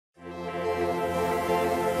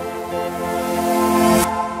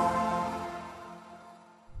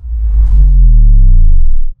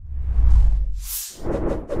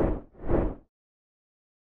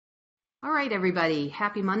right, everybody.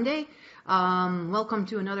 Happy Monday. Welcome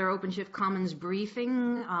to another OpenShift Commons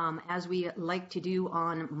briefing. As we like to do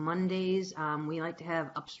on Mondays, we like to have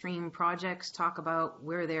upstream projects talk about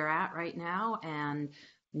where they're at right now and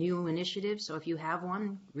new initiatives. So if you have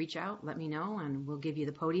one, reach out, let me know, and we'll give you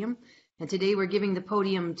the podium. And today we're giving the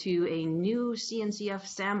podium to a new CNCF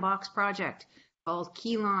sandbox project called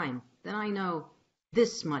Keylime that I know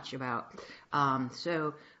this much about.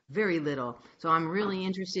 Very little. So I'm really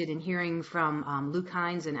interested in hearing from Luke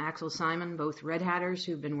Hinds and Axel Simon, both Red Hatters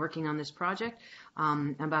who've been working on this project,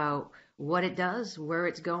 about what it does, where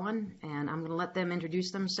it's going, and I'm going to let them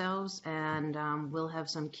introduce themselves, and we'll have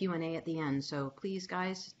some Q&A at the end. So please,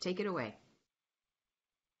 guys, take it away.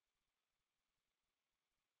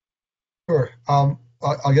 Sure.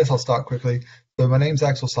 I guess I'll start quickly. So my name's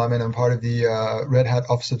Axel Simon. I'm part of the Red Hat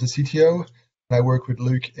Office of the CTO. I work with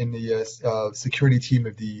Luke in the security team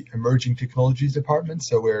of the Emerging Technologies Department.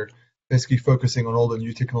 So we're basically focusing on all the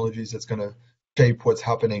new technologies that's going to shape what's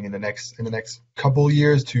happening in the next couple of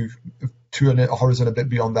years to a horizon a bit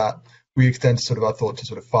beyond that. We extend sort of our thought to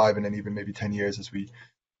sort of 5 and then even maybe 10 years as we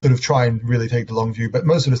sort of try and really take the long view. But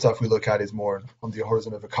most of the stuff we look at is more on the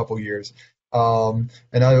horizon of a couple of years. And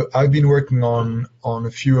I've been working on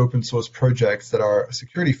a few open source projects that are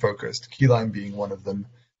security focused, Keylime being one of them.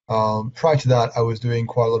 Prior to that, I was doing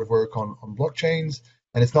quite a lot of work on blockchains,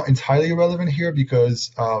 and it's not entirely relevant here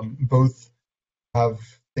because both have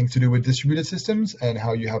things to do with distributed systems and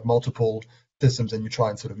how you have multiple systems and you try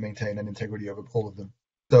and sort of maintain an integrity of all of them.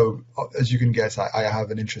 So as you can guess, I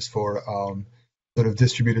have an interest for sort of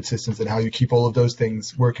distributed systems and how you keep all of those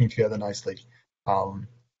things working together nicely.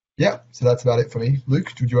 Yeah, so that's about it for me.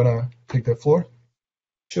 Luke, do you want to take the floor?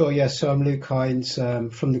 Sure, yes. So I'm Luke Hinds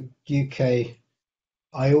from the UK.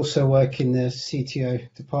 I also work in the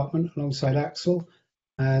CTO department alongside Axel,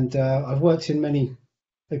 and I've worked in many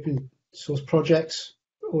open source projects,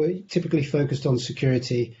 typically focused on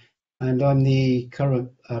security, and I'm the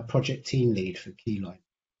current project team lead for Keylime.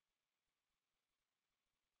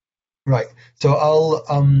 Right. So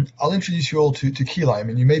I'll introduce you all to Keylime,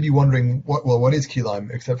 and you may be wondering what is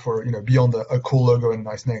Keylime, except for beyond a cool logo and a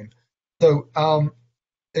nice name. So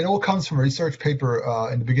it all comes from a research paper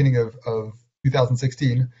in the beginning of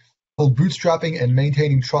 2016 called Bootstrapping and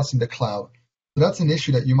Maintaining Trust in the Cloud. So that's an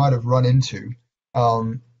issue that you might have run into.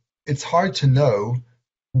 It's hard to know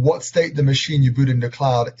what state the machine you boot in the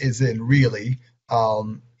cloud is in really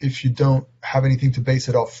if you don't have anything to base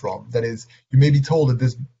it off from. That is, you may be told that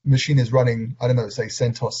this machine is running, I don't know, say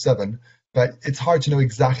CentOS 7, but it's hard to know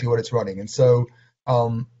exactly what it's running. And so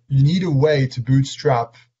you need a way to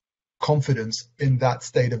bootstrap confidence in that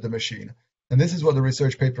state of the machine. And this is what the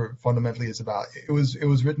research paper fundamentally is about. It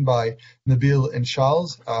was written by Nabil and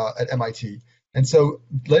Charles at MIT. And so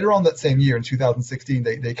later on that same year, in 2016,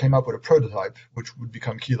 they came up with a prototype, which would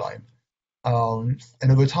become Keylime.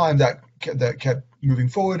 And over time, that kept moving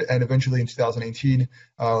forward, and eventually in 2018,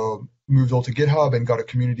 moved all to GitHub and got a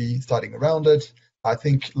community starting around it. I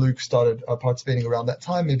think Luke started participating around that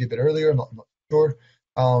time, maybe a bit earlier, I'm not sure.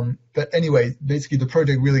 But anyway, basically the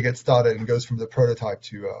project really gets started and goes from the prototype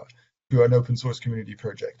to an open source community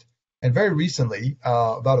project. And very recently,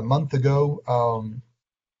 about a month ago,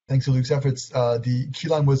 thanks to Luke's efforts, the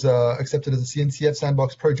Keylime was accepted as a CNCF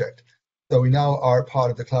sandbox project. So we now are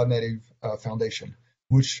part of the Cloud Native Foundation,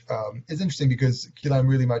 which is interesting because Keylime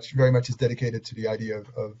very much is dedicated to the idea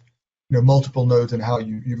of multiple nodes and how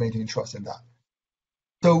you maintain trust in that.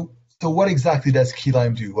 So what exactly does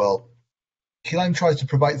Keylime do? Well, Keylime tries to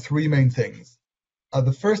provide 3 main things.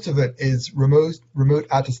 The first of it is remote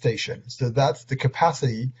attestation. So that's the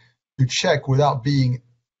capacity to check without being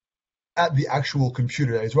at the actual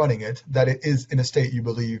computer that is running it, that it is in a state you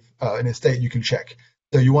believe, in a state you can check.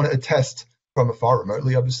 So you want to attest from afar,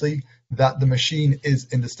 remotely, obviously, that the machine is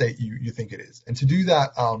in the state you think it is. And to do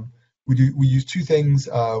that, we use 2 things.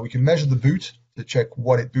 We can measure the boot to check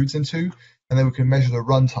what it boots into, and then we can measure the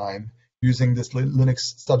runtime using this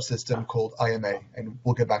Linux subsystem called IMA, and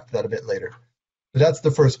we'll get back to that a bit later. But that's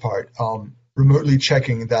the first part, remotely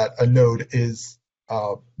checking that a node is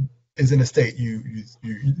in a state, you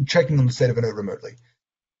checking on the state of a node remotely.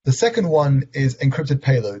 The second one is encrypted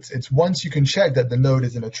payloads. It's once you can check that the node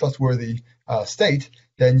is in a trustworthy state,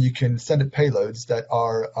 then you can send it payloads that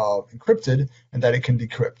are encrypted and that it can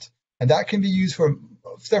decrypt. And that can be used for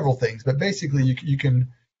several things, but basically you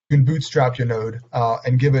can bootstrap your node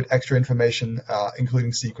and give it extra information,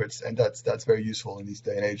 including secrets, and that's very useful in this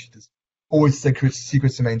day and age. There's always secrets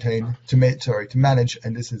to manage,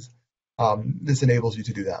 and this enables you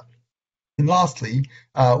to do that. And lastly,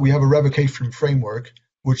 we have a revocation framework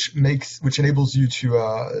which enables you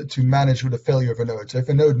to manage with the failure of a node. So if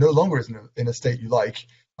a node no longer is in a state you like,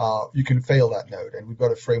 you can fail that node, and we've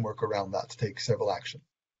got a framework around that to take several actions.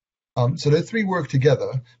 So the three work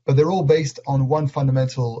together, but they're all based on one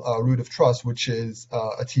fundamental root of trust, which is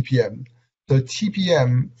a TPM. So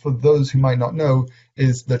TPM, for those who might not know,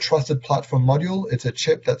 is the Trusted Platform Module. It's a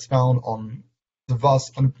chip that's found on the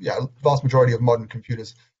vast majority of modern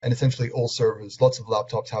computers, and essentially all servers. Lots of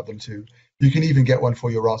laptops have them too. You can even get one for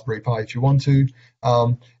your Raspberry Pi if you want to.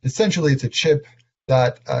 Essentially, it's a chip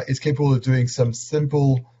that is capable of doing some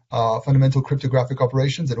simple fundamental cryptographic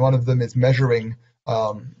operations, and one of them is measuring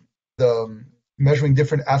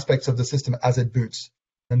different aspects of the system as it boots.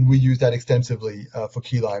 And we use that extensively for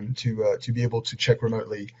Keylime to be able to check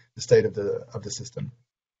remotely the state of the system.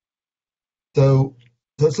 So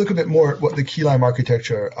let's look a bit more at what the Keylime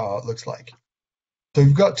architecture looks like. So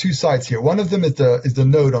we've got two sides here. One of them is the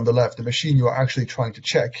node on the left, the machine you are actually trying to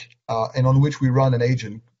check, and on which we run an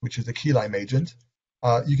agent, which is the Keylime agent.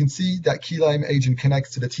 You can see that Keylime agent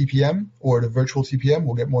connects to the TPM or the virtual TPM.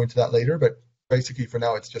 We'll get more into that later, but basically for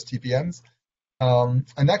now it's just TPMs.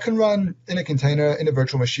 And that can run in a container, in a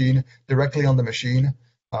virtual machine, directly on the machine.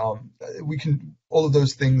 All of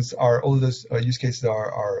those use cases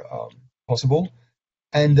are possible,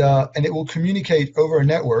 and it will communicate over a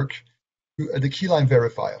network to the Keylime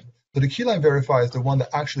verifier. So the Keylime verifier is the one that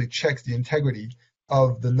actually checks the integrity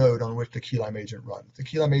of the node on which the Keylime agent runs. The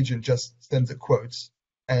Keylime agent just sends it quotes,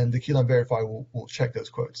 and the Keylime verifier will check those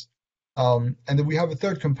quotes. And then we have a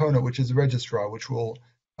third component, which is a registrar, which will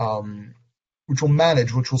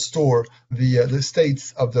store the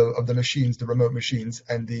states of the machines, the remote machines,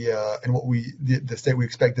 and the state we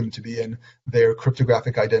expect them to be in, their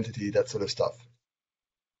cryptographic identity, that sort of stuff.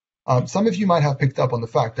 Some of you might have picked up on the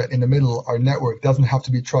fact that in the middle, our network doesn't have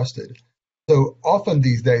to be trusted. So often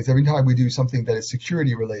these days, every time we do something that is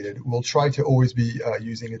security related, we'll try to always be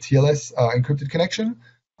using a TLS encrypted connection.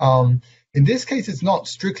 In this case, it's not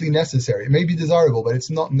strictly necessary. It may be desirable, but it's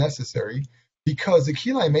not necessary because the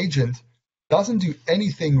Keylime agent doesn't do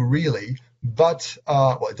anything really, but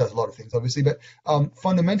it does a lot of things, obviously, but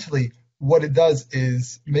fundamentally, what it does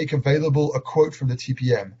is make available a quote from the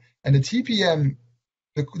TPM. And the TPM,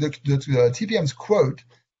 the TPM's quote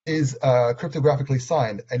is cryptographically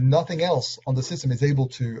signed, and nothing else on the system is able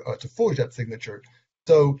to forge that signature.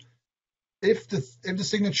 So if the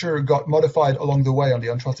signature got modified along the way on the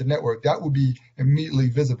untrusted network, that would be immediately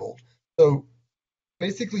visible. So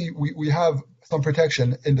basically, we have some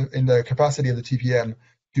protection in the capacity of the TPM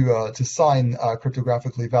to sign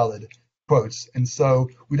cryptographically valid quotes, and so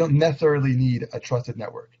we don't necessarily need a trusted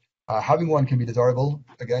network. Having one can be desirable,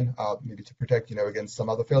 again, maybe to protect against some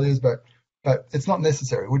other failures, but it's not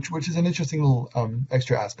necessary, which is an interesting little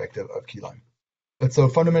extra aspect of Keylime. But so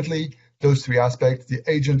fundamentally, those three aspects: the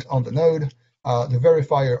agent on the node, the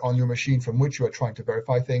verifier on your machine from which you are trying to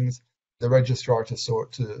verify things, the registrar to store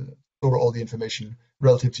all the information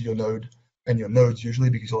relative to your node and your nodes usually,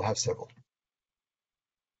 because you'll have several.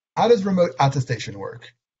 How does remote attestation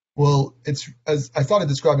work? Well, it's, as I started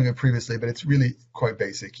describing it previously, but it's really quite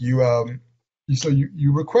basic. You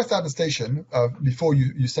request attestation before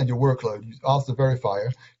you send your workload. You ask the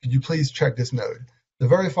verifier, could you please check this node? The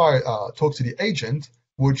verifier talks to the agent,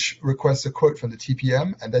 which requests a quote from the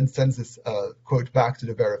TPM and then sends this quote back to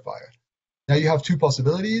the verifier. Now you have two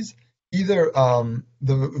possibilities. Either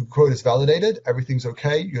the quote is validated, everything's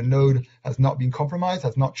okay, your node has not been compromised,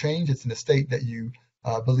 has not changed, it's in a state that you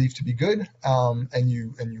believe to be good, and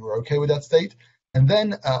you are okay with that state. And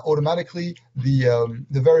then automatically the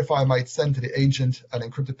verifier might send to the agent an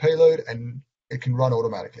encrypted payload, and it can run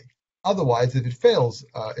automatically. Otherwise, if it fails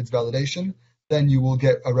its validation, then you will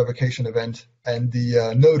get a revocation event, and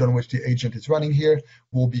the node on which the agent is running here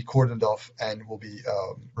will be cordoned off and will be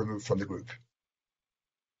removed from the group.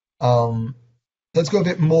 Let's go a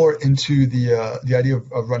bit more into the idea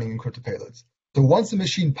of running encrypted payloads. So once the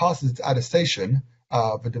machine passes its attestation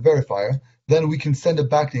with the verifier, then we can send it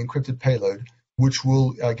back the encrypted payload, which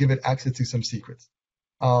will give it access to some secrets.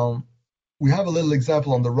 We have a little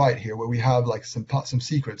example on the right here where we have like some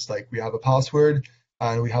secrets, like we have a password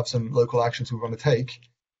and we have some local actions we want to take.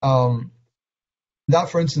 That,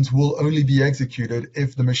 for instance, will only be executed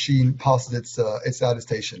if the machine passes its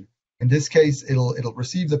attestation. In this case, it'll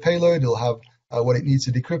receive the payload, it'll have what it needs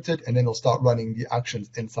to decrypt it, and then it'll start running the actions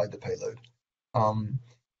inside the payload.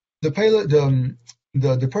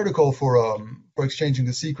 The protocol for exchanging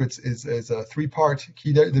the secrets is a three-part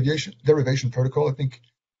key derivation protocol. I think,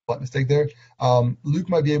 slight mistake there. Luke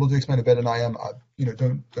might be able to explain it better than I am.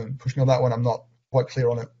 Don't push me on that one. I'm not quite clear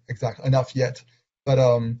on it exactly enough yet. But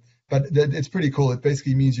but it's pretty cool. It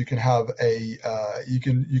basically means you can have you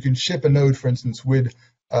can ship a node, for instance, with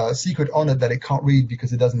a secret on it that it can't read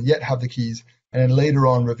because it doesn't yet have the keys, and then later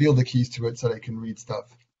on reveal the keys to it so that it can read stuff.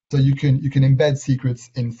 So you can embed secrets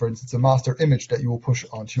in, for instance, a master image that you will push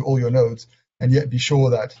onto all your nodes, and yet be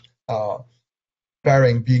sure that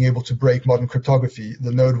barring being able to break modern cryptography,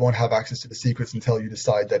 the node won't have access to the secrets until you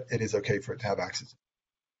decide that it is okay for it to have access.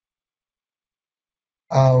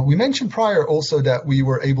 We mentioned prior also that we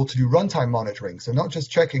were able to do runtime monitoring, so not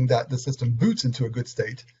just checking that the system boots into a good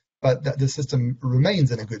state, but that the system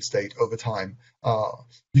remains in a good state over time.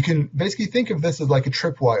 You can basically think of this as like a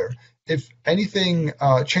tripwire. If anything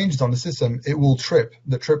changes on the system, it will trip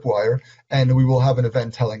the tripwire, and we will have an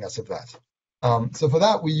event telling us of that. So for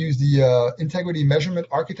that, we use the integrity measurement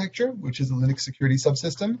architecture, which is a Linux security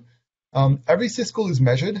subsystem. Every syscall is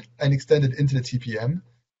measured and extended into the TPM.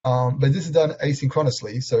 But this is done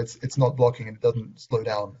asynchronously, so it's not blocking and it doesn't slow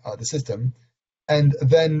down the system. And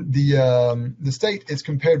then the state is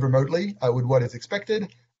compared remotely with what is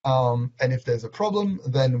expected. And if there's a problem,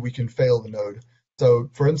 then we can fail the node. So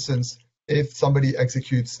for instance, if somebody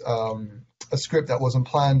executes a script that wasn't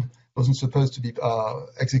planned, wasn't supposed to be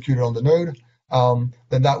executed on the node,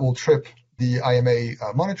 then that will trip the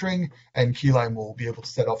IMA monitoring, and Keylime will be able to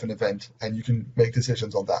set off an event, and you can make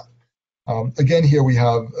decisions on that. Again, here we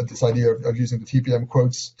have this idea of using the TPM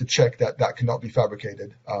quotes to check that that cannot be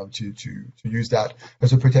fabricated, to use that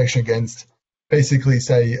as a protection against basically,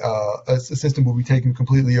 say, a system will be taken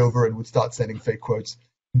completely over and would start sending fake quotes.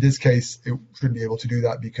 In this case, it shouldn't be able to do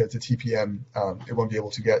that because the TPM, it won't be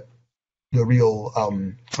able to get the real,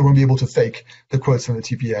 it won't be able to fake the quotes from the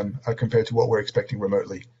TPM compared to what we're expecting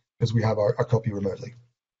remotely, because we have our copy remotely.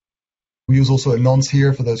 We use also a nonce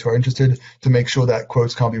here for those who are interested to make sure that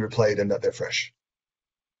quotes can't be replayed and that they're fresh.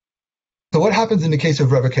 So what happens in the case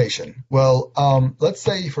of revocation? Well, let's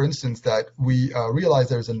say, for instance, that we realize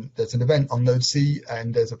there's an event on node C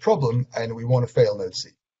and there's a problem and we want to fail node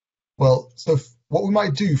C. Well, so what we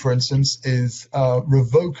might do, for instance, is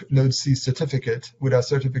revoke node C's certificate with our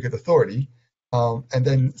certificate authority, and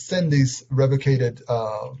then send this revocated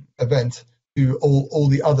event to all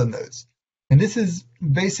the other nodes. And this is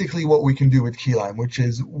basically what we can do with Keylime, which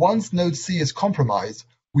is once node C is compromised,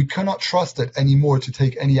 we cannot trust it anymore to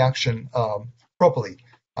take any action properly.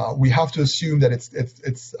 We have to assume that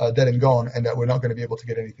it's dead and gone and that we're not going to be able to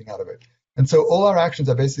get anything out of it. And so all our actions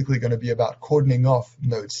are basically going to be about cordoning off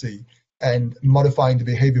node C and modifying the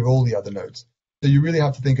behavior of all the other nodes. So you really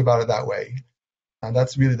have to think about it that way. And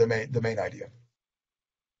that's really the main idea.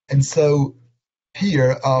 And so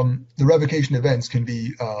here, the revocation events can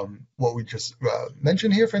be what we just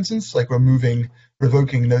mentioned here, for instance, like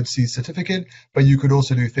revoking node C's certificate, but you could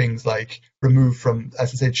also do things like remove from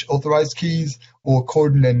SSH authorized keys, or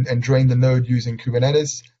cordon and drain the node using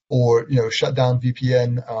Kubernetes, or shut down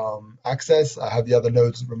VPN access, have the other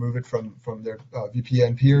nodes remove it from their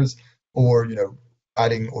VPN peers, or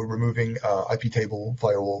adding or removing IP table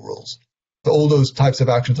firewall rules. So all those types of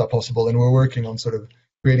actions are possible, and we're working on sort of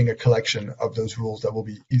creating a collection of those rules that will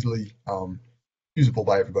be easily usable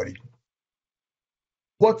by everybody.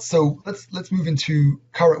 So let's move into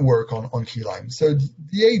current work on Keylime. So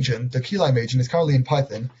the agent, the Keylime agent, is currently in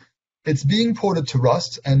Python. It's being ported to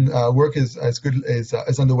Rust, and work is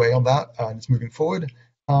underway on that, and it's moving forward.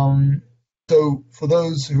 So for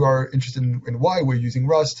those who are interested in why we're using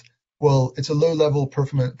Rust, well, it's a low-level,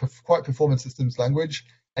 quite performance systems language,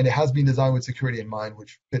 and it has been designed with security in mind,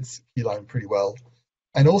 which fits Keylime pretty well.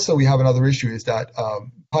 And also we have another issue is that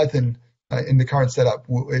Python in the current setup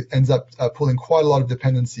ends up pulling quite a lot of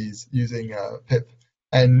dependencies using pip.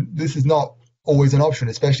 And this is not always an option,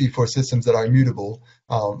 especially for systems that are immutable,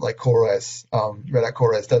 like CoreOS, Red Hat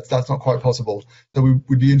CoreOS. That's not quite possible. So we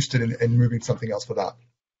would be interested in moving to something else for that.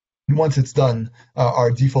 And once it's done,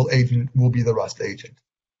 our default agent will be the Rust agent.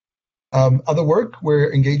 Other work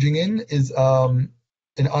we're engaging in is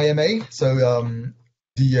in IMA. So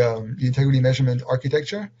the integrity measurement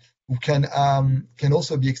architecture can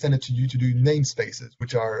also be extended to do namespaces,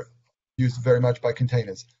 which are used very much by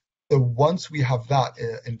containers. So once we have that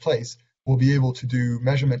in place, we'll be able to do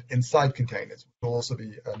measurement inside containers, which will also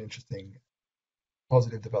be an interesting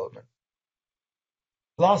positive development.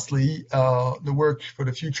 Lastly, the work for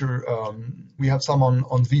the future, we have some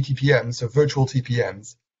on VTPMs, so virtual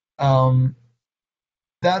TPMs.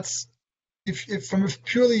 That's if from a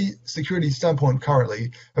purely security standpoint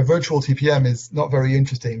currently, a virtual TPM is not very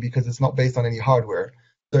interesting because it's not based on any hardware.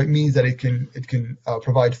 So it means that it can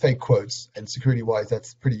provide fake quotes, and security-wise,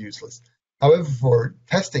 that's pretty useless. However, for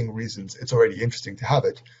testing reasons, it's already interesting to have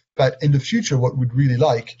it. But in the future, what we'd really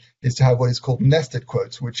like is to have what is called nested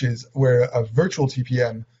quotes, which is where a virtual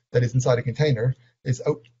TPM that is inside a container is,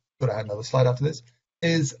 oh, thought I had another slide after this,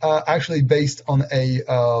 is actually based on a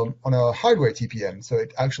hardware TPM. So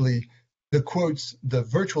it actually, the quotes the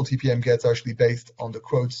virtual TPM gets are actually based on the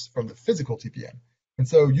quotes from the physical TPM. And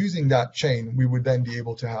so using that chain, we would then be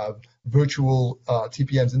able to have virtual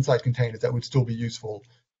TPMs inside containers that would still be useful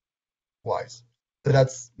wise. So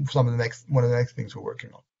that's one of the next things we're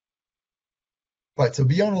working on. Right, so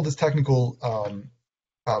beyond all this technical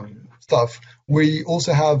stuff, we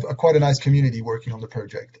also have quite a nice community working on the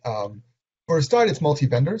project. For a start, it's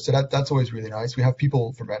multi-vendor, so that's always really nice. We have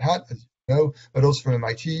people from Red Hat, as you know, but also from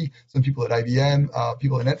MIT, some people at IBM,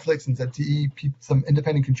 people at Netflix and ZTE, some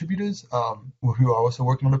independent contributors who are also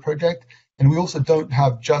working on the project. And we also don't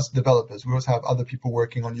have just developers. We also have other people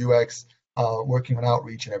working on UX, working on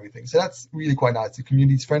outreach and everything. So that's really quite nice. The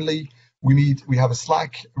community's friendly. We have a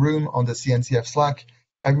Slack room on the CNCF Slack.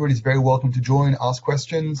 Everybody's very welcome to join, ask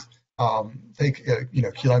questions, take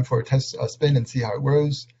Keylime for a spin and see how it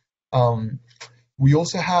grows. We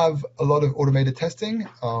also have a lot of automated testing.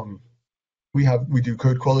 We do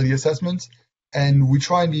code quality assessments, and we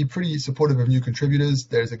try and be pretty supportive of new contributors.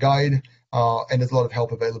 There's a guide, and there's a lot of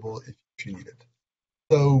help available if you need it.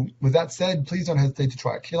 So with that said, please don't hesitate to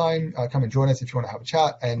try out Keylime. Come and join us if you want to have a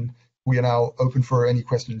chat, and we are now open for any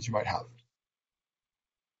questions you might have.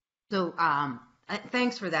 So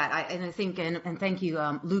thanks for that. I think thank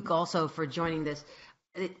you, Luke, also for joining this.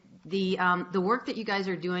 The work that you guys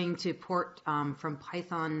are doing to port from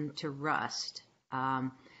Python to Rust,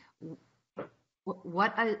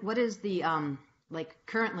 what is the like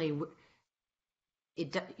currently?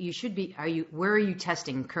 You should be. Where are you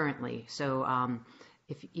testing currently? So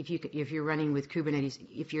if you're running with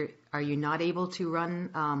Kubernetes, are you not able to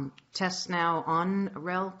run tests now on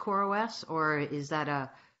RHEL CoreOS, or is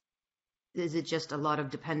it just a lot of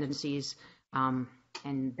dependencies and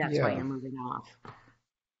that's why you're moving off?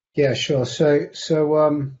 Yeah, sure. So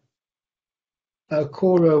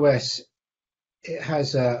CoreOS, it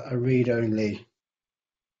has a read-only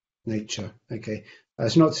nature. Okay,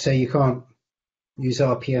 that's not to say you can't use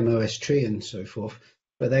RPM OS tree and so forth,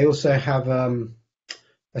 but they also have a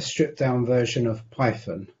stripped-down version of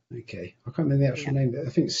Python. Okay, I can't remember the actual name, but I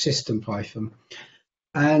think it's System Python.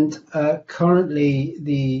 And currently,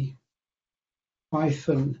 the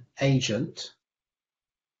Python agent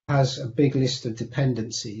has a big list of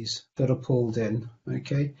dependencies that are pulled in,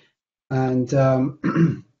 okay? And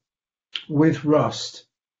with Rust,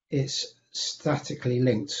 it's statically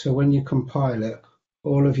linked. So when you compile it,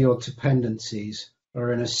 all of your dependencies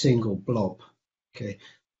are in a single blob, okay?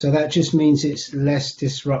 So that just means it's less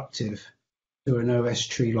disruptive to an OS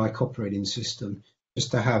tree-like operating system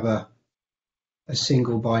just to have a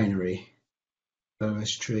single binary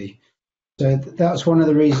OS tree. So that's one of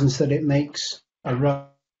the reasons that it makes a Rust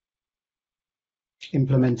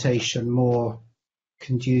implementation more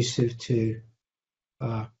conducive to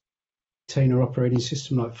container operating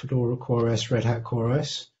system like Fedora CoreOS, Red Hat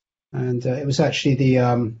CoreOS, and it was actually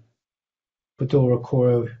the Fedora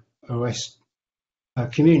CoreOS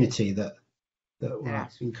community that were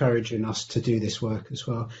encouraging us to do this work as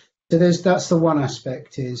well. So that's the one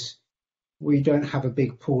aspect, is we don't have a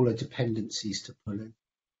big pool of dependencies to pull in.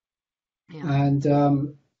 Yeah.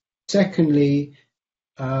 And secondly,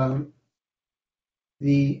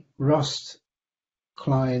 the Rust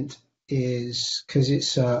client is, because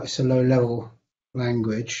it's a low-level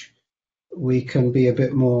language, we can be a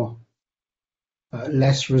bit more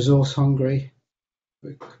less resource hungry.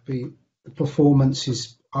 It could be, the performance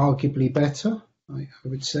is arguably better, I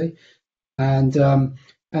would say, and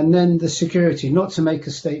then the security. Not to make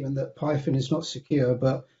a statement that Python is not secure,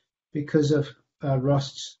 but because of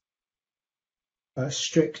Rust's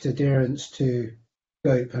strict adherence to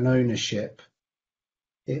scope and ownership,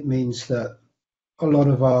 it means that a lot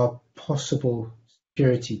of our possible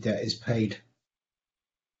security debt is paid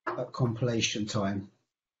at compilation time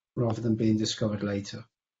rather than being discovered later.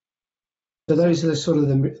 So those are the sort of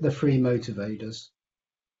the three motivators.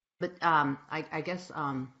 But I guess,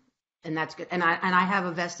 and that's good. And I have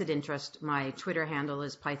a vested interest. My Twitter handle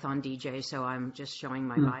is Python DJ, so I'm just showing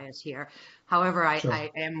my bias here. However,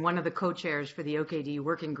 I am one of the co-chairs for the OKD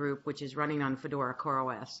working group, which is running on Fedora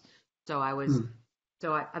CoreOS. So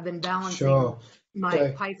I've been balancing my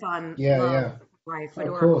Python love, my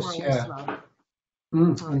Fedora CoreOS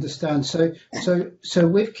love. Understand. So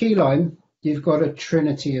with Keylime, you've got a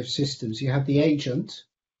trinity of systems. You have the agent,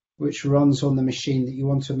 which runs on the machine that you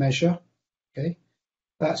want to measure. Okay,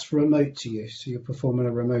 that's remote to you, so you're performing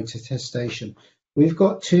a remote attestation. We've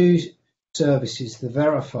got two services, the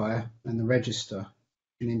verifier and the register,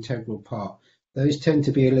 an integral part. Those tend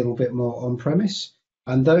to be a little bit more on-premise,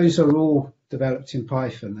 and those are all developed in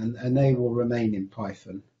Python, and they will remain in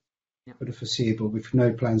Python for the foreseeable, with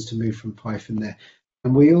no plans to move from Python there.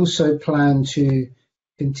 And we also plan to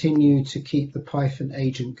continue to keep the Python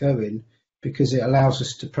agent going because it allows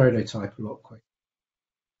us to prototype a lot quicker.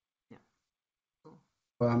 Yeah. Cool.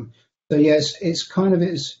 So yes, it's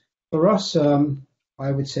for us.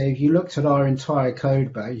 I would say if you looked at our entire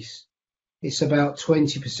code base, it's about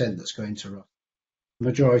 20% that's going to Rust. The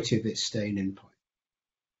majority of it's staying in Python.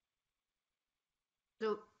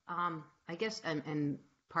 So I guess, and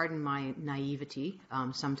pardon my naivety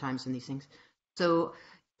sometimes in these things. So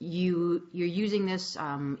you're using this.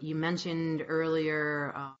 You mentioned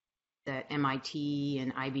earlier that MIT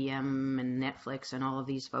and IBM and Netflix and all of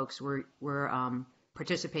these folks were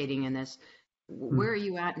participating in this. Where are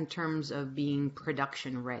you at in terms of being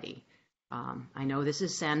production ready? I know this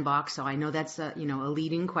is sandbox, so I know that's a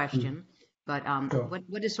leading question, but Sure.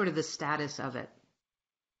 what is sort of the status of it?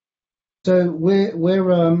 So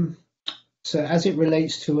so as it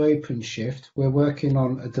relates to OpenShift, we're working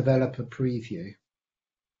on a developer preview,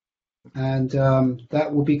 and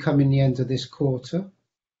that will be coming the end of this quarter.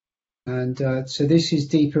 And so this is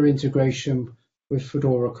deeper integration with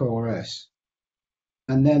Fedora Core OS.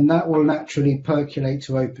 And then that will naturally percolate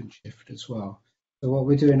to OpenShift as well. So what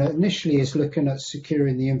we're doing initially is looking at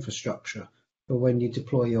securing the infrastructure for when you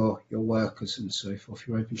deploy your workers and so forth,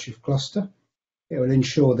 your OpenShift cluster. It will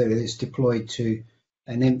ensure that it's deployed to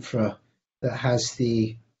an infra that has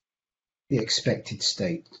the expected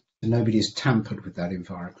state. So nobody has tampered with that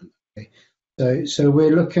environment. Okay? So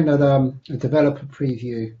we're looking at a developer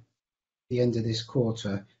preview at the end of this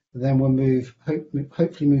quarter. And then we'll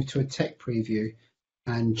hopefully move to a tech preview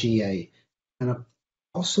and GA. And a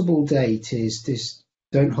possible date is this,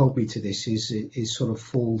 don't hold me to this, is sort of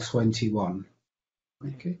fall 21.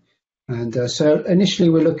 Okay. And so initially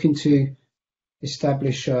we're looking to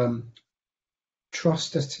establish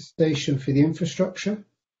trust attestation for the infrastructure,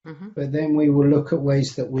 but then we will look at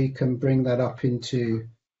ways that we can bring that up into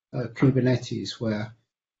Kubernetes, where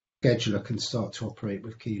scheduler can start to operate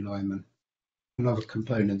with Keylime and other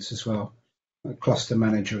components as well, like cluster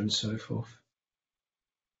manager and so forth.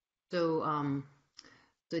 So, and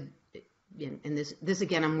this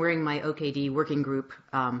again, I'm wearing my OKD working group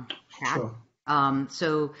hat. Sure.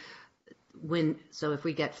 So if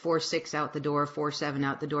we get 4.6 out the door, 4.7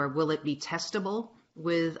 out the door, will it be testable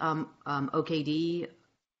with OKD,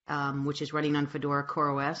 which is running on Fedora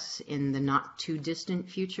Core OS in the not too distant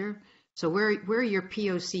future? So where are your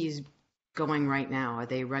POCs going right now? Are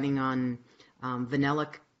they running on vanilla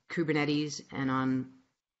Kubernetes, and on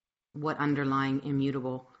what underlying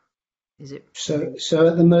immutable is it? So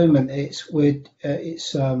at the moment it's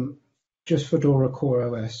just Fedora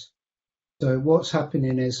Core OS. So what's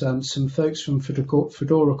happening is some folks from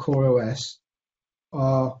Fedora Core OS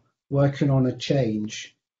are working on a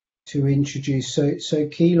change to introduce. So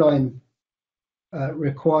Keylime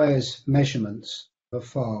requires measurements of a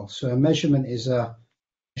file. So a measurement is a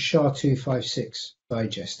SHA-256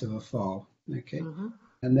 digest of a file. Okay,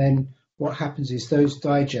 and then what happens is those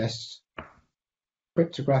digests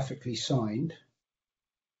cryptographically signed,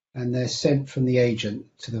 and they're sent from the agent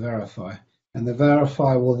to the verifier, and the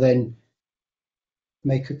verifier will then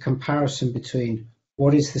make a comparison between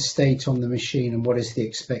what is the state on the machine and what is the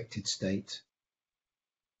expected state.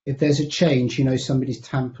 If there's a change, somebody's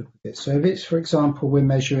tampered with it. So if it's, for example, we're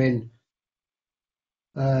measuring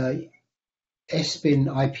SBIN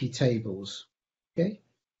IP tables, okay,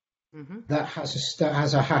 that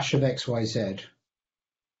has a hash of XYZ.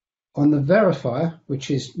 On the verifier, which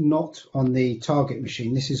is not on the target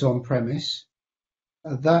machine, this is on premise,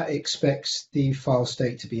 that expects the file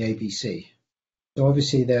state to be ABC. So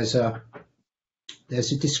obviously there's a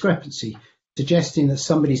discrepancy suggesting that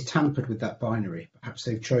somebody's tampered with that binary. Perhaps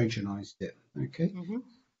they've Trojanized it. Okay.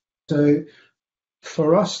 So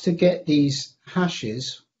for us to get these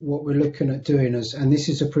hashes, what we're looking at doing and this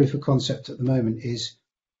is a proof of concept at the moment, is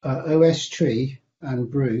OS tree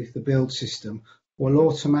and Brew, the build system, will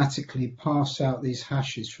automatically pass out these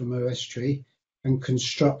hashes from OS tree and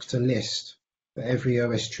construct a list for every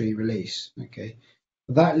OS tree release. Okay.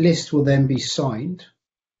 That list will then be signed,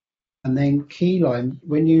 and then Keylime,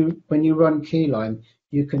 when you run Keylime,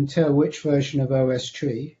 you can tell which version of OS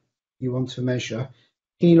tree you want to measure.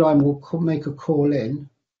 Keylime will make a call in,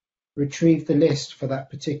 retrieve the list for that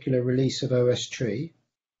particular release of OS tree,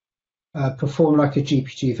 perform like a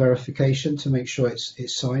GPG verification to make sure it's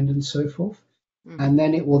signed and so forth, and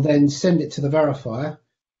then it will then send it to the verifier,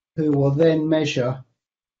 who will then measure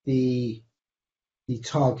the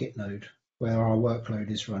target node where our workload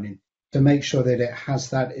is running, to make sure that it has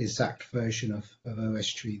that exact version of OS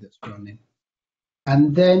tree that's running.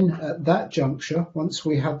 And then at that juncture, once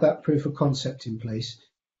we have that proof of concept in place,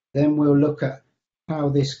 then we'll look at how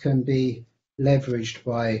this can be leveraged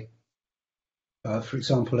by, for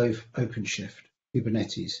example, OpenShift,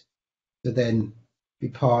 Kubernetes, to then be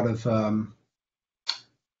part of,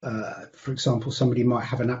 for example, somebody might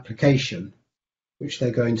have an application which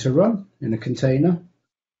they're going to run in a container,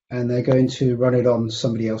 and they're going to run it on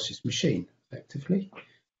somebody else's machine, effectively.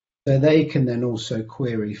 So they can then also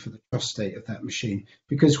query for the trust state of that machine,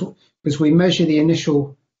 because we measure the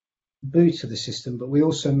initial boot of the system, but we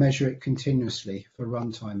also measure it continuously for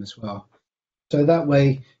runtime as well. So that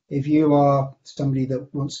way, if you are somebody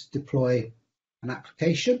that wants to deploy an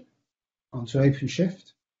application onto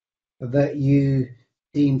OpenShift that you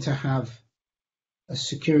deem to have a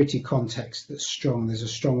security context that's strong, there's a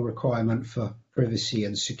strong requirement for privacy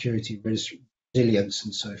and security resilience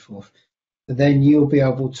and so forth, then you'll be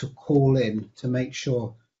able to call in to make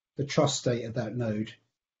sure the trust state of that node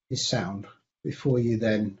is sound before you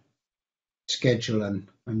then schedule and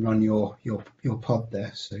run your pod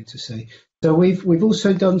there, so to say. So we've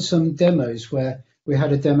also done some demos where we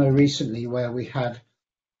had a demo recently where we had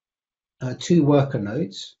 2 worker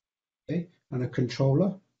nodes, okay, and a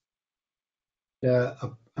controller,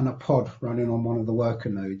 and a pod running on one of the worker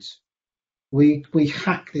nodes. We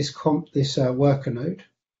hacked this worker node,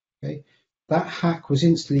 okay. That hack was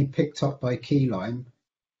instantly picked up by Keylime,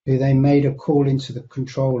 who then made a call into the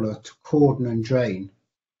controller to cordon and drain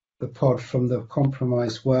the pod from the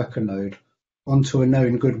compromised worker node onto a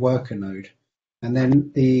known good worker node. And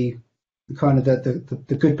then the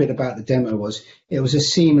good bit about the demo was it was a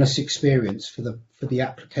seamless experience for the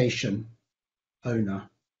application owner.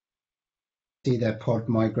 See their pod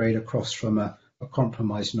migrate across from a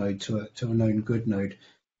compromised node to a known good node.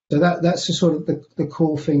 So that's the sort of the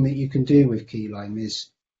cool thing that you can do with Keylime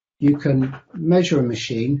is you can measure a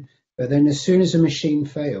machine, but then as soon as a machine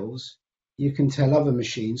fails, you can tell other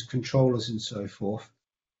machines, controllers and so forth,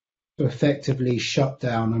 to effectively shut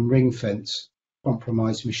down and ring fence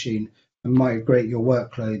compromised machine and migrate your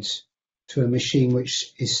workloads to a machine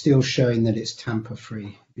which is still showing that it's tamper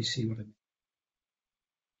free. You see what I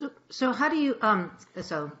mean? So how do you I'm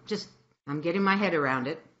getting my head around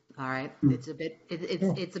it. All right, it's a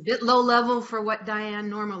bit low level for what Diane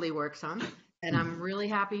normally works on, and I'm really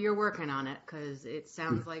happy you're working on it because it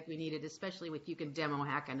sounds like we need it, especially with you can demo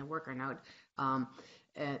hack on a worker node.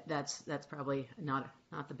 That's probably not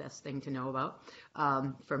the best thing to know about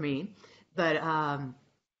for me. But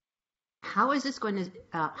how is this going to?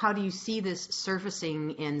 How do you see this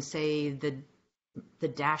surfacing in, say, the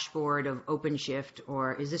dashboard of OpenShift,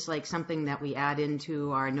 or is this like something that we add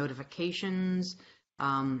into our notifications?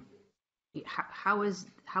 How is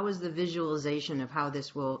the visualization of how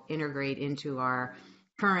this will integrate into our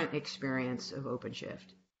current experience of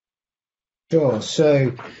OpenShift? Sure.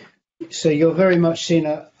 So you're very much seeing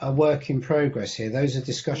a work in progress here. Those are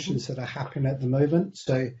discussions that are happening at the moment.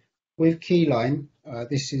 So with Keylime,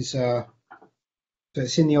 this is so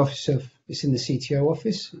it's in the CTO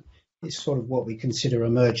office. It's sort of what we consider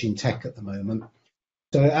emerging tech at the moment.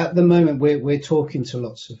 So at the moment, we're talking to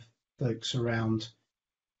lots of folks around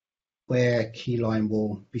where Keylime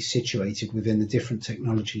will be situated within the different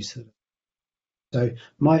technologies. So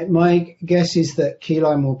my guess is that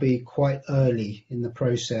Keylime will be quite early in the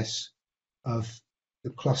process of the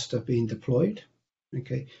cluster being deployed,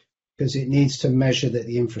 okay, because it needs to measure that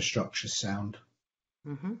the infrastructure is sound.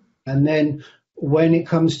 Mm-hmm. And then when it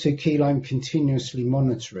comes to Keylime continuously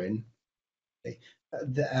monitoring,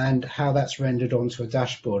 and how that's rendered onto a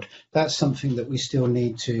dashboard, that's something that we still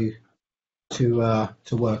need to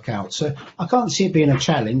work out. So I can't see it being a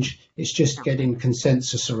challenge. It's just getting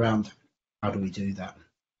consensus around how do we do that.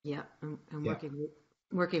 Yeah, and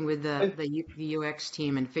working with the UX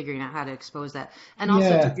team and figuring out how to expose that, and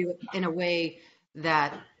also to do it in a way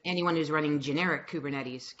that anyone who's running generic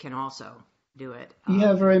Kubernetes can also do it.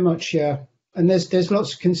 Yeah, very much. Yeah, and there's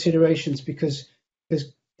lots of considerations because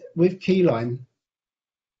with Keylime,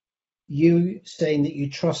 you saying that you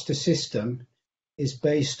trust a system is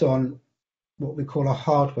based on what we call a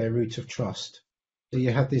hardware root of trust. So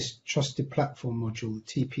you have this trusted platform module,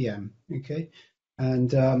 TPM, okay, and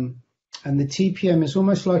the TPM is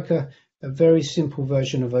almost like a very simple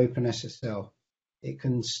version of OpenSSL. It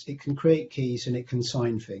can create keys and it can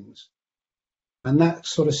sign things, and that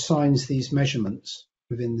sort of signs these measurements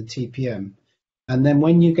within the TPM. And then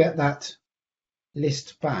when you get that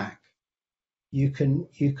list back, you can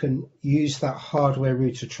use that hardware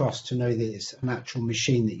root of trust to know that it's an actual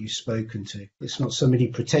machine that you've spoken to. It's not somebody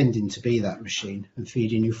pretending to be that machine and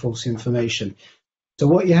feeding you false information. So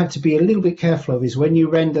what you have to be a little bit careful of is when you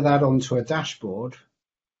render that onto a dashboard,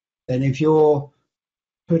 then if you're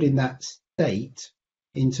putting that state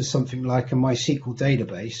into something like a MySQL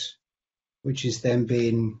database, which is then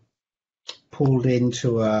being pulled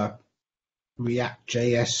into a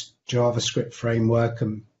React.js JavaScript framework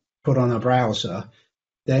and put on a browser,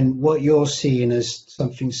 then what you're seeing as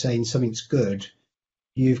something saying something's good,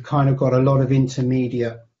 you've kind of got a lot of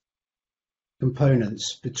intermediate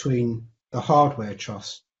components between the hardware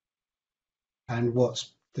trust and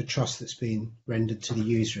what's the trust that's being rendered to the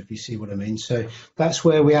user, if you see what I mean. So that's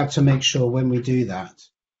where we have to make sure when we do that,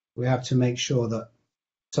 we have to make sure that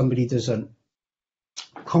somebody doesn't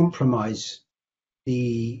compromise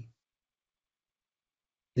the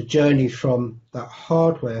journey from that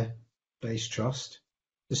hardware-based trust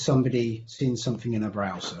to somebody seeing something in a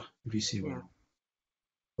browser, if you see what I mean.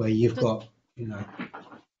 Where you've got, you know,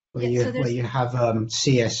 where you have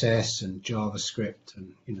CSS and JavaScript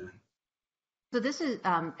and, you know. So this is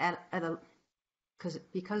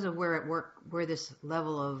because of where this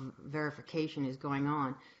level of verification is going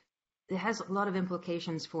on, it has a lot of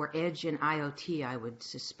implications for edge and IoT, I would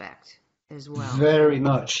suspect, as well. Very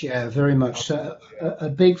much, yeah, very much. So a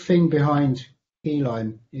big thing behind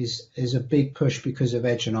Keylime is a big push because of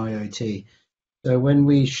edge and IoT. So when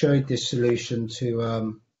we showed this solution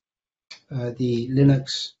to the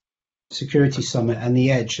Linux Security Summit and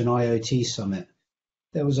the Edge and IoT Summit,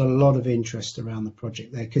 there was a lot of interest around the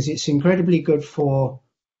project there because it's incredibly good for,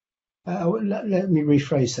 let me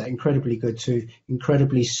rephrase that,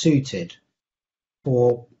 incredibly suited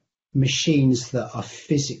for machines that are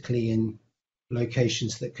physically in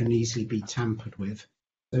locations that can easily be tampered with.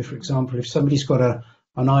 So, for example, if somebody's got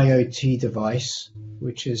an IoT device,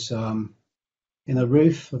 which is in a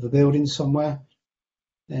roof of a building somewhere,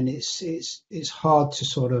 then it's hard to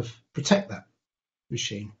sort of protect that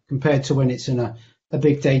machine compared to when it's in a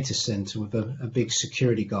big data center with a big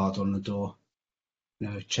security guard on the door, you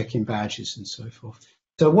know, checking badges and so forth.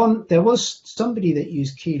 So there was somebody that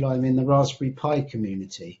used Keylime in the Raspberry Pi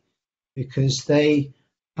community because they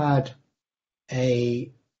had a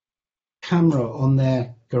camera on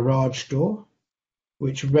their garage door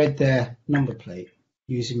which read their number plate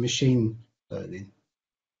using machine learning.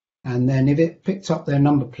 And then if it picked up their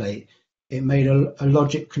number plate, it made a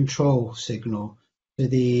logic control signal to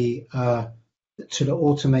the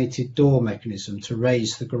automated door mechanism to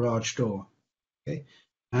raise the garage door. Okay,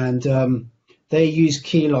 and they use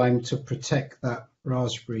Keylime to protect that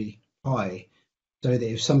Raspberry Pi, so that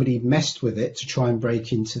if somebody messed with it to try and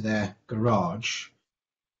break into their garage,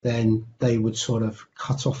 then they would sort of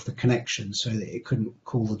cut off the connection so that it couldn't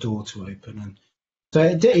call the door to open. And so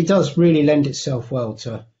it does really lend itself well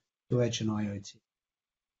to Edge and IoT.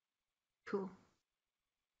 Cool.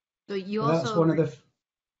 So you also that's one of the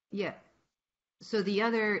yeah. So the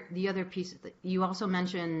other piece you also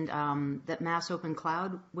mentioned that Mass Open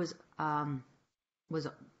Cloud was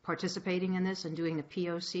participating in this and doing a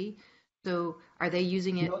POC. So are they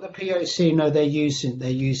using it? Not the POC. No, they're using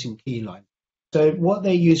Keylime. So what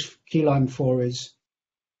they use Keylime for is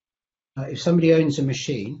if somebody owns a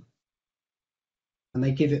machine and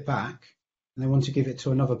they give it back and they want to give it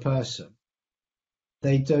to another person,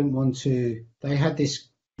 they had this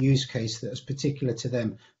use case that was particular to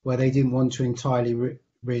them where they didn't want to entirely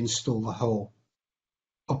reinstall the whole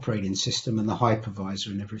operating system and the hypervisor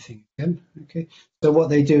and everything again. Okay, so what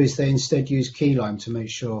they do is they instead use Keylime to make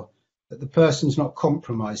sure that the person's not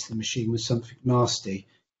compromised the machine with something nasty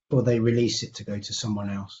before they release it to go to someone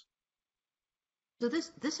else. So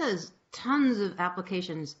this has tons of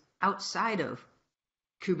applications outside of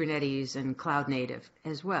Kubernetes and cloud native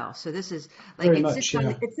as well. So this is like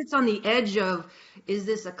it sits on the edge of, is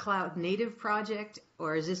this a cloud native project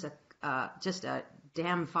or is this just a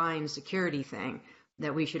damn fine security thing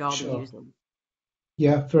that we should all be using?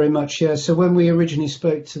 Yeah, very much. Yeah. So when we originally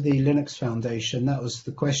spoke to the Linux Foundation, that was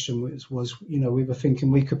the question was, you know, we were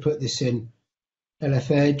thinking we could put this in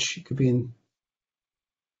LF Edge, it could be in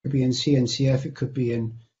CNCF, it could be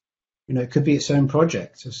in, you know, it could be its own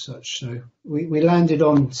project as such. So we landed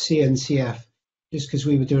on CNCF just because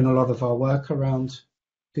we were doing a lot of our work around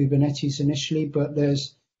Kubernetes initially, but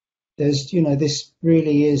there's you know, this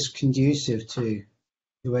really is conducive to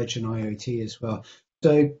Edge and IoT as well.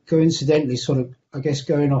 So coincidentally, sort of, I guess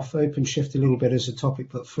going off OpenShift a little bit as a topic,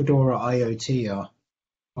 but Fedora IoT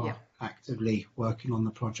are actively working on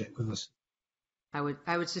the project with us. I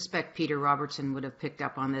would suspect Peter Robertson would have picked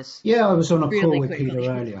up on this. Yeah, I was on a call with Peter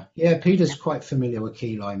earlier. Yeah, Peter's quite familiar with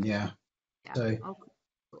Keylime. Yeah. So. Oh,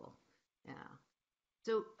 cool. Yeah.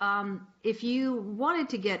 So if you wanted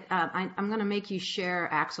to get, I'm going to make you share,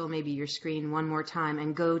 Axel, maybe your screen one more time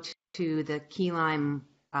and go to the Keylime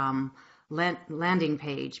landing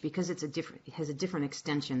page because it has a different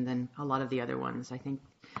extension than a lot of the other ones. I think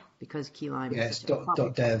because Keylime Yeah, is it's such a popular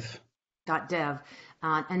 .dev. .dev,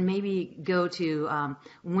 and maybe go to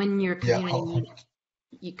when your Yeah, let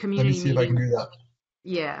me community see if I can meeting. do that.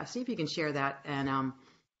 Yeah, see if you can share that, and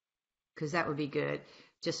because that would be good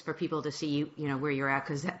just for people to see, where you're at,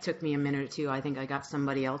 because that took me a minute or two. I think I got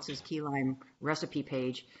somebody else's Keylime recipe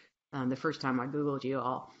page the first time I Googled you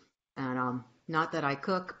all. And not that I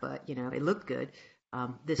cook, but, it looked good.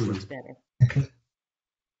 This looks better.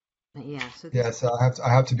 But yeah, so this, Yeah, so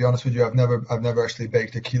I have to be honest with you. I've never actually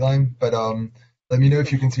baked a key lime, but let me know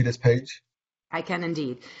if you can see this page. I can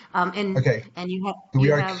indeed. And Okay, and you have so we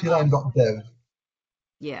you are have keylime.dev.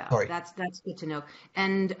 yeah, Sorry. that's good to know.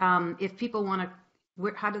 And if people want to,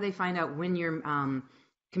 how do they find out when your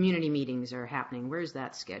community meetings are happening? Where's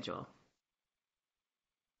that schedule?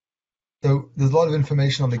 So there's a lot of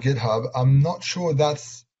information on the GitHub. I'm not sure that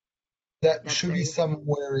That's should there. be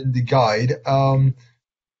somewhere in the guide.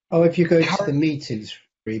 Oh, if you go to the Current, meetings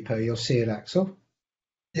repo, you'll see it, Axel.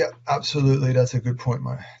 yeah, absolutely. That's a good point,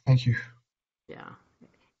 Mike. Thank you. Yeah,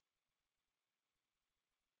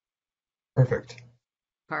 Perfect.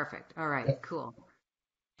 perfect. All right, Yeah. cool.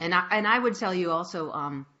 And I would tell you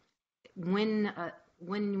also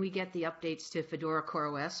when we get the updates to Fedora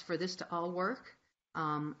CoreOS for this to all work,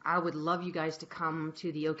 I would love you guys to come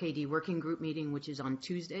to the OKD working group meeting, which is on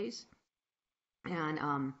Tuesdays,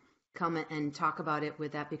 and come and talk about it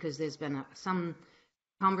with that, because there's been some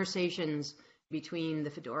conversations between the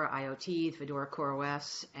Fedora IoT, Fedora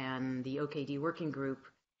CoreOS, and the OKD working group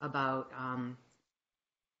about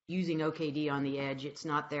using OKD on the edge. It's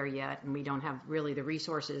not there yet, and we don't have really the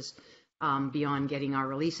resources beyond getting our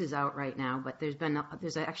releases out right now. But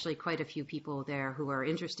there's actually quite a few people there who are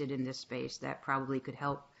interested in this space that probably could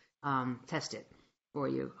help test it for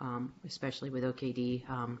you, especially with OKD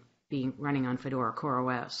being running on Fedora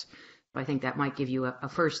CoreOS. So I think that might give you a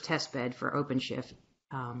first test bed for OpenShift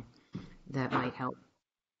that might help.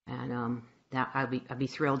 And that I'd be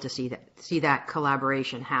thrilled to see that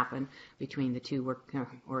collaboration happen between the two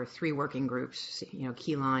or three working groups,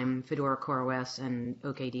 Keylime, Fedora CoreOS, and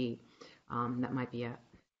OKD. That might be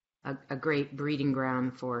a great breeding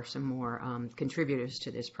ground for some more contributors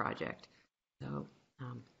to this project. So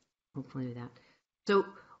hopefully that. So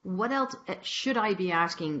what else should I be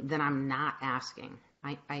asking that I'm not asking?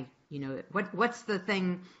 What's the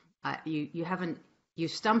thing you haven't. You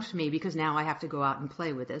stumped me, because now I have to go out and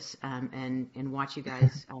play with this and watch you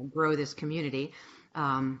guys grow this community.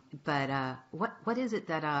 But what is it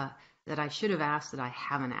that I should have asked that I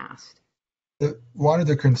haven't asked? One of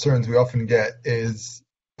the concerns we often get is,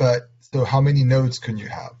 so how many nodes can you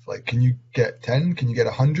have? Like, can you get 10? Can you get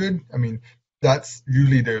 100? I mean, that's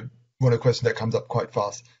usually one of the questions that comes up quite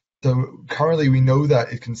fast. So currently we know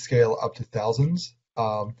that it can scale up to thousands.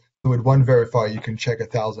 So with one verifier, you can check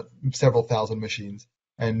several thousand machines.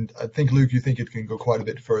 And I think, Luke, you think it can go quite a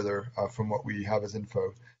bit further from what we have as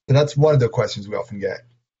info. So that's one of the questions we often get.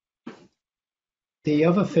 The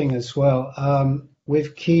other thing as well,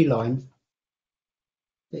 with Keylime,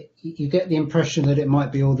 you get the impression that it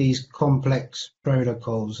might be all these complex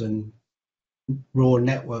protocols and raw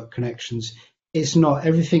network connections. It's not.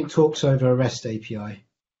 Everything talks over a REST API.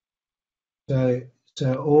 So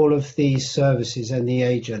all of these services and the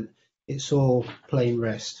agent, it's all plain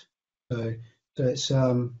REST. So it's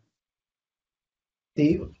the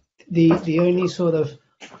only sort of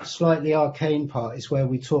slightly arcane part is where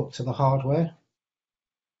we talk to the hardware,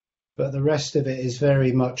 but the rest of it is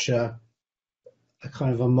very much a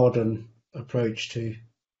kind of a modern approach to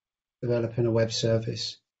developing a web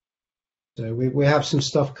service. So we have some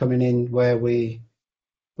stuff coming in where we're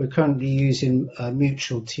currently using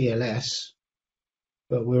mutual TLS,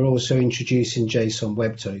 but we're also introducing JSON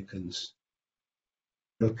web tokens,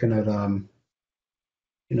 looking at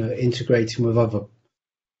integrating with other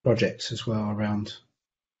projects as well around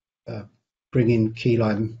bringing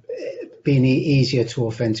Keylime, being easier to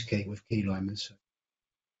authenticate with Keylime, and so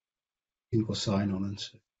single sign-on and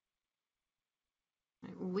so.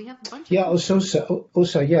 We have a bunch of. Yeah,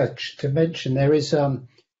 also, yeah, to mention, there is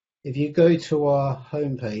if you go to our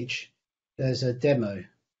homepage, there's a demo,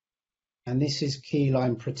 and this is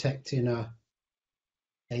Keylime protecting a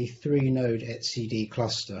 3-node etcd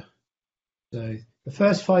cluster. So the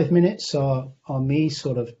first 5 minutes are me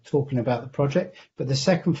sort of talking about the project, but the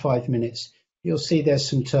second 5 minutes, you'll see there's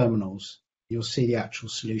some terminals. You'll see the actual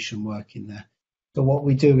solution working there. So what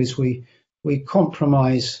we do is we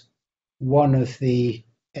compromise one of the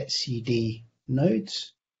etcd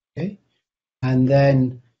nodes, okay, and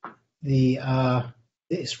then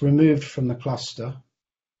it's removed from the cluster,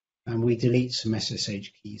 and we delete some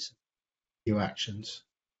SSH keys, few actions.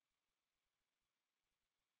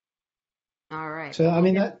 All right. So I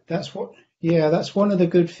mean that's one of the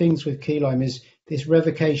good things with Keylime is this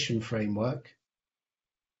revocation framework.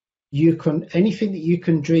 You can anything that you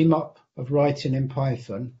can dream up of writing in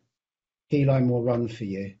Python, Keylime will run for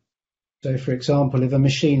you. So for example, if a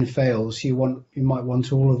machine fails, you might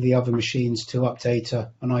want all of the other machines to update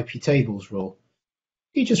an IP tables rule.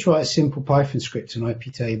 You just write a simple Python script in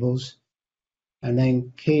IP tables, and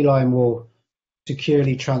then Keylime will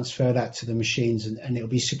securely transfer that to the machines, and it'll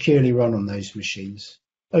be securely run on those machines.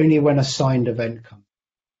 Only when a signed event comes.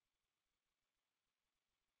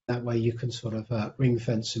 That way you can sort of ring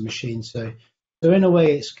fence a machine. So in a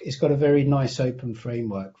way, it's got a very nice open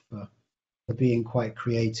framework for being quite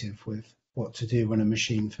creative with what to do when a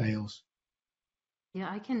machine fails. Yeah,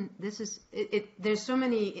 I can. This is it. There's so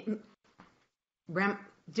many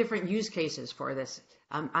different use cases for this.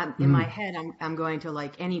 In my head, I'm going to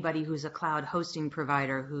like anybody who's a cloud hosting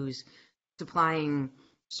provider who's supplying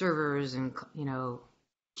servers and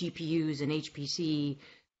GPUs and HPC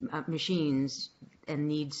machines and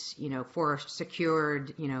needs for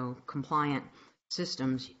secured compliant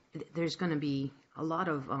systems. There's going to be a lot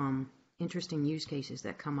of interesting use cases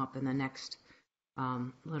that come up in the next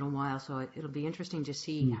little while. So it'll be interesting to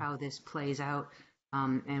see how this plays out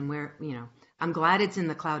and where I'm glad it's in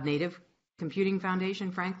the Cloud Native Computing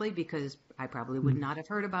Foundation, frankly, because I probably would not have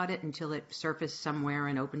heard about it until it surfaced somewhere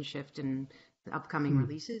in OpenShift and the upcoming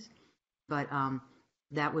releases. But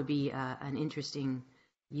that would be an interesting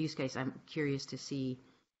use case. I'm curious to see,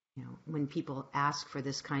 when people ask for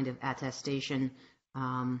this kind of attestation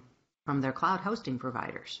from their cloud hosting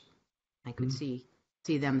providers, I could see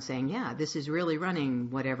them saying, yeah, this is really running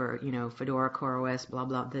whatever, Fedora CoreOS, blah,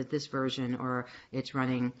 blah, this version, or it's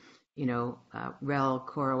running, RHEL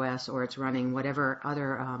CoreOS, or it's running whatever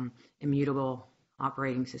other immutable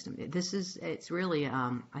operating system. It's really,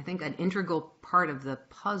 I think, an integral part of the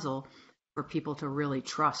puzzle for people to really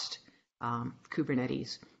trust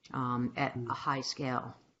Kubernetes at a high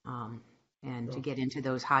scale and to get into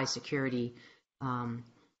those high security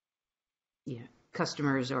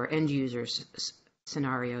customers or end users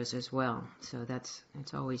scenarios as well. So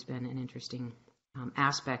it's always been an interesting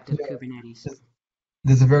aspect of Kubernetes.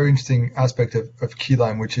 There's a very interesting aspect of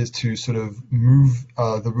Keylime, which is to sort of move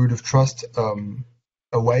the root of trust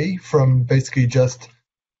away from basically just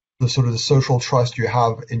the sort of the social trust you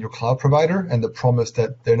have in your cloud provider and the promise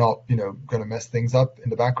that they're not, going to mess things up in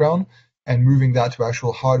the background, and moving that to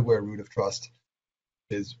actual hardware root of trust,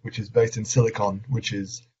 which is based in silicon, which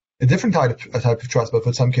is a different type of trust, but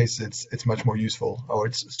for some cases it's much more useful, or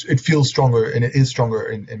it feels stronger, and it is stronger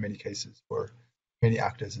in many cases for many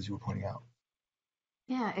actors, as you were pointing out.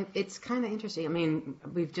 Yeah, it's kind of interesting. I mean,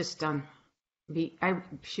 we've just done. I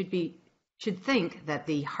should think that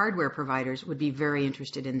the hardware providers would be very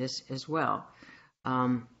interested in this as well.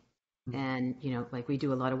 And like we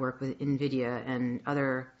do a lot of work with NVIDIA and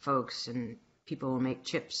other folks, and people who make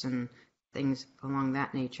chips and things along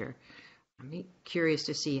that nature. I'm curious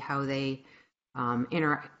to see how they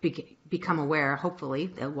become aware. Hopefully,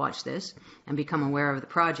 they'll watch this and become aware of the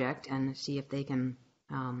project and see if they can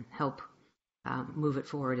help move it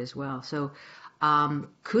forward as well. So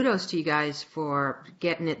kudos to you guys for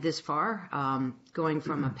getting it this far, going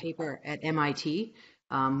from a paper at MIT,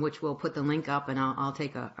 which we'll put the link up, and I'll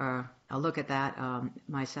take a look at that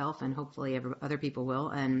myself, and hopefully other people will,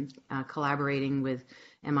 and collaborating with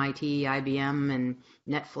MIT, IBM, and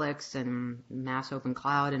Netflix, and Mass Open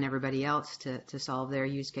Cloud, and everybody else to solve their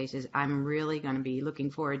use cases. I'm really going to be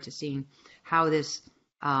looking forward to seeing how this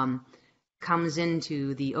comes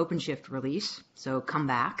into the OpenShift release. So come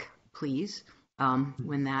back, please,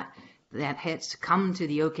 when that hits. Come to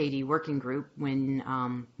the OKD working group when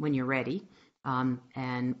you're ready,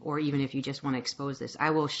 or even if you just want to expose this. I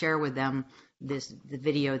will share with them the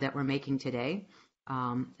video that we're making today,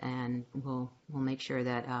 and we'll make sure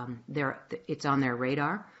that it's on their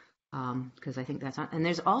radar, because I think that's on. And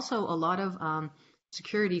there's also a lot of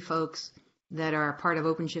security folks that are part of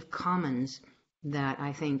OpenShift Commons that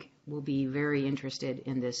I think will be very interested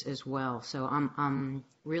in this as well. So I'm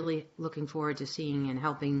really looking forward to seeing and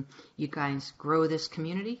helping you guys grow this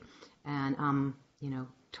community, and I'm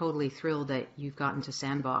totally thrilled that you've gotten to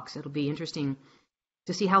Sandbox. It'll be interesting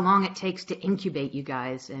to see how long it takes to incubate you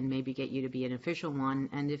guys and maybe get you to be an official one,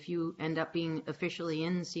 and if you end up being officially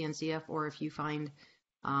in CNCF, or if you find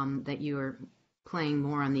that you're playing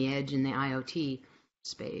more on the edge in the IoT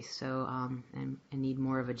space, so and need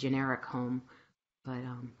more of a generic home. But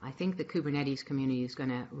I think the Kubernetes community is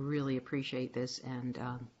going to really appreciate this and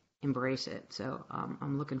embrace it. So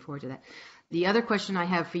I'm looking forward to that. The other question I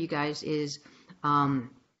have for you guys is,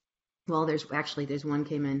 Well, there's one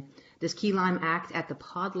came in. Does Keylime act at the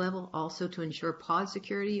pod level also to ensure pod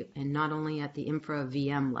security and not only at the infra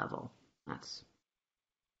VM level? That's.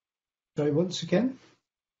 Sorry, once again?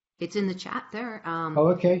 It's in the chat there. Oh,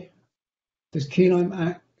 okay. Does Keylime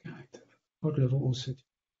act at pod level also?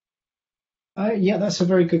 Yeah, that's a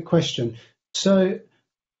very good question. So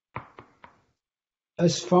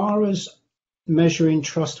as far as measuring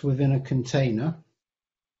trust within a container,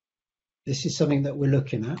 this is something that we're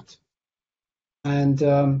looking at.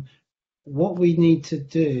 And what we need to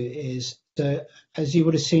do is, as you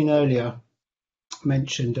would have seen earlier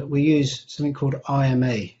mentioned, that we use something called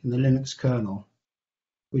IMA in the Linux kernel,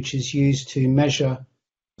 which is used to measure.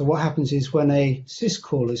 So what happens is when a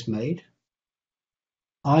syscall is made,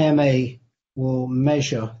 IMA will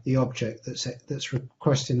measure the object that's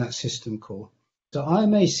requesting that system call. So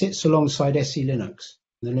IMA sits alongside SE Linux,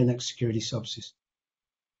 the Linux security subsystem.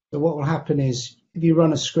 So what will happen is if you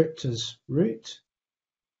run a script as root,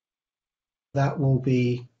 that will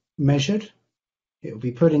be measured. It will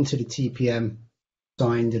be put into the TPM,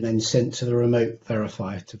 signed, and then sent to the remote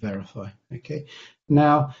verifier to verify. Okay.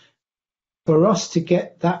 Now, for us to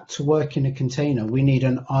get that to work in a container, we need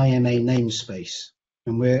an IMA namespace,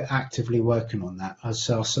 and we're actively working on that, as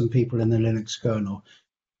are some people in the Linux kernel.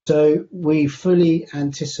 So we fully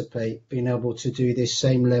anticipate being able to do this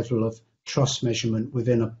same level of trust measurement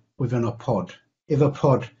within a pod, if a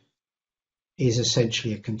pod is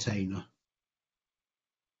essentially a container.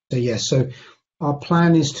 So yes, so our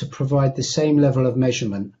plan is to provide the same level of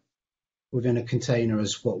measurement within a container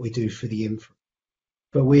as what we do for the infra.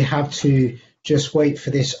 But we have to just wait for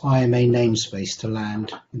this IMA namespace to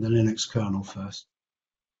land in the Linux kernel first.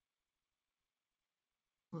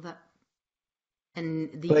 Well, that.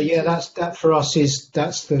 And but yeah, that for us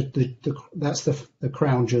that's the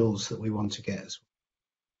crown jewels that we want to get,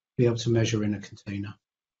 be able to measure in a container.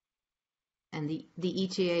 And the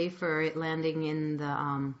ETA for it landing in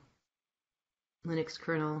the Linux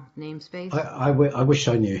kernel namespace? I wish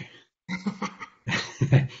I knew.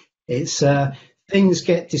 It's things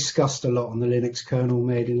get discussed a lot on the Linux kernel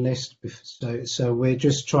mailing list, so we're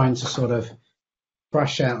just trying to sort of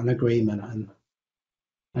thrash out an agreement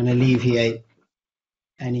and alleviate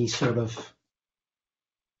any sort of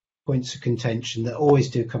points of contention that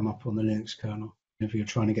always do come up on the Linux kernel if you're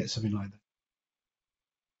trying to get something like that.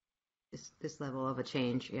 This level of a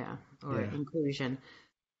change, or inclusion.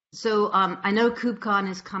 So I know KubeCon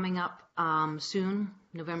is coming up soon,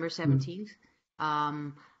 November 17th.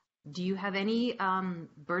 Do you have any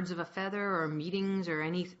birds of a feather or meetings or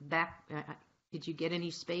any did you get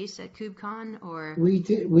any space at KubeCon or? We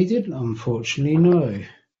didn't, unfortunately.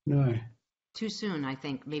 No. Too soon, I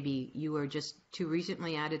think. Maybe you were just too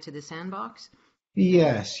recently added to the sandbox.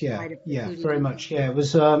 Yes, yeah, very much. Yeah, it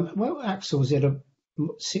was. Axel, was it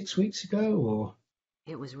 6 weeks ago or?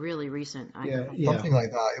 It was really recent. Something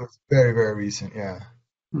like that. It was very, very recent. Yeah.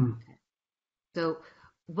 So,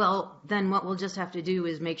 well, then what we'll just have to do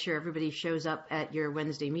is make sure everybody shows up at your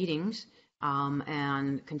Wednesday meetings,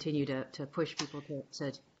 and continue to push people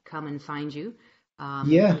to come and find you.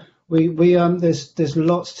 We there's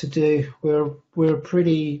lots to do. We're a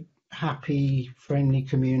pretty happy, friendly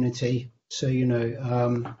community. So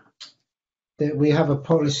that we have a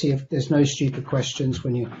policy of there's no stupid questions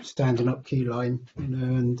when you're standing up Keylime,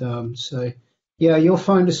 and so you'll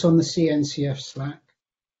find us on the CNCF Slack.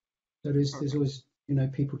 So there's always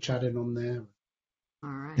people chatting on there. All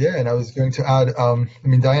right. Yeah, and I was going to add,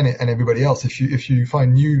 Diane and everybody else, if you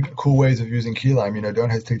find new cool ways of using Keylime, don't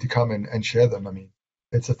hesitate to come and share them. I mean,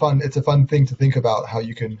 it's a fun thing to think about how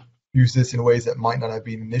you can use this in ways that might not have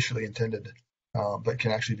been initially intended, but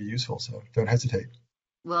can actually be useful. So don't hesitate.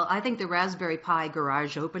 Well, I think the Raspberry Pi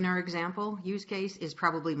garage opener example use case is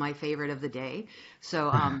probably my favorite of the day.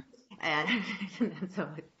 So, so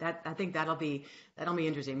that I think that'll be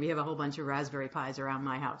interesting. We have a whole bunch of Raspberry Pis around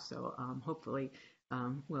my house, so hopefully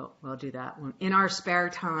we'll do that one in our spare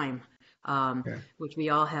time, which we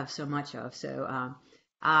all have so much of. So.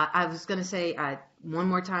 I was going to say one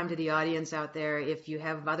more time to the audience out there, if you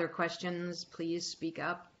have other questions, please speak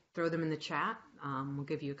up, throw them in the chat. We'll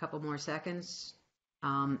give you a couple more seconds,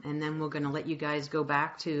 and then we're going to let you guys go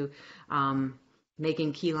back to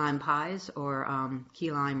making Keylime pies or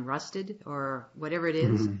Keylime rusted or whatever it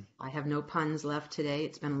is. I have no puns left today.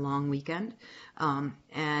 It's been a long weekend.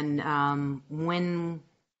 And when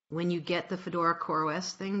you get the Fedora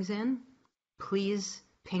CoreOS things in, please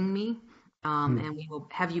ping me. And we will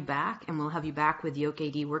have you back, and we'll have you back with the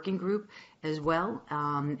OKD working group as well.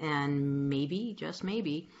 And maybe, just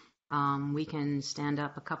maybe, we can stand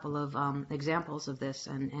up a couple of examples of this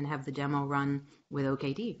and have the demo run with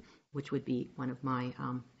OKD. which would be one of my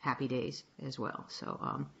happy days as well.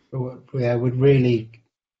 So Yeah, would really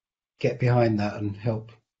get behind that and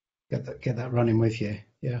help get that running with you.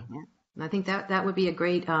 Yeah. I think that would be a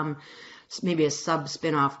great, maybe a sub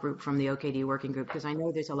spin-off group from the OKD working group, because I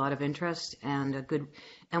know there's a lot of interest and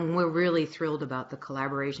we're really thrilled about the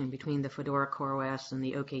collaboration between the Fedora CoreOS and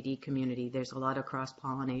the OKD community. There's a lot of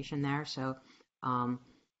cross-pollination there, so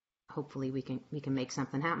hopefully we can make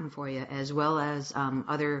something happen for you, as well as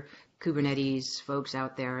other Kubernetes folks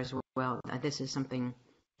out there as well. This is something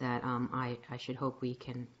that I should hope we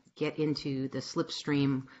can get into the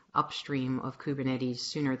slipstream upstream of Kubernetes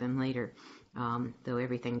sooner than later, though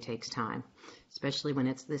everything takes time, especially when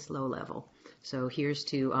it's this low level. So here's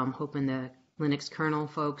to hoping the Linux kernel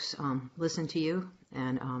folks listen to you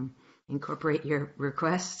and incorporate your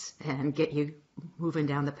requests and get you moving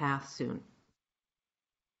down the path soon.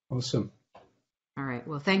 Awesome. All right.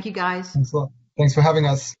 Well, thank you, guys. Thanks a lot. Thanks for having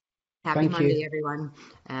us. Happy Monday, everyone.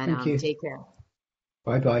 And take care.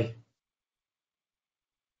 Bye-bye.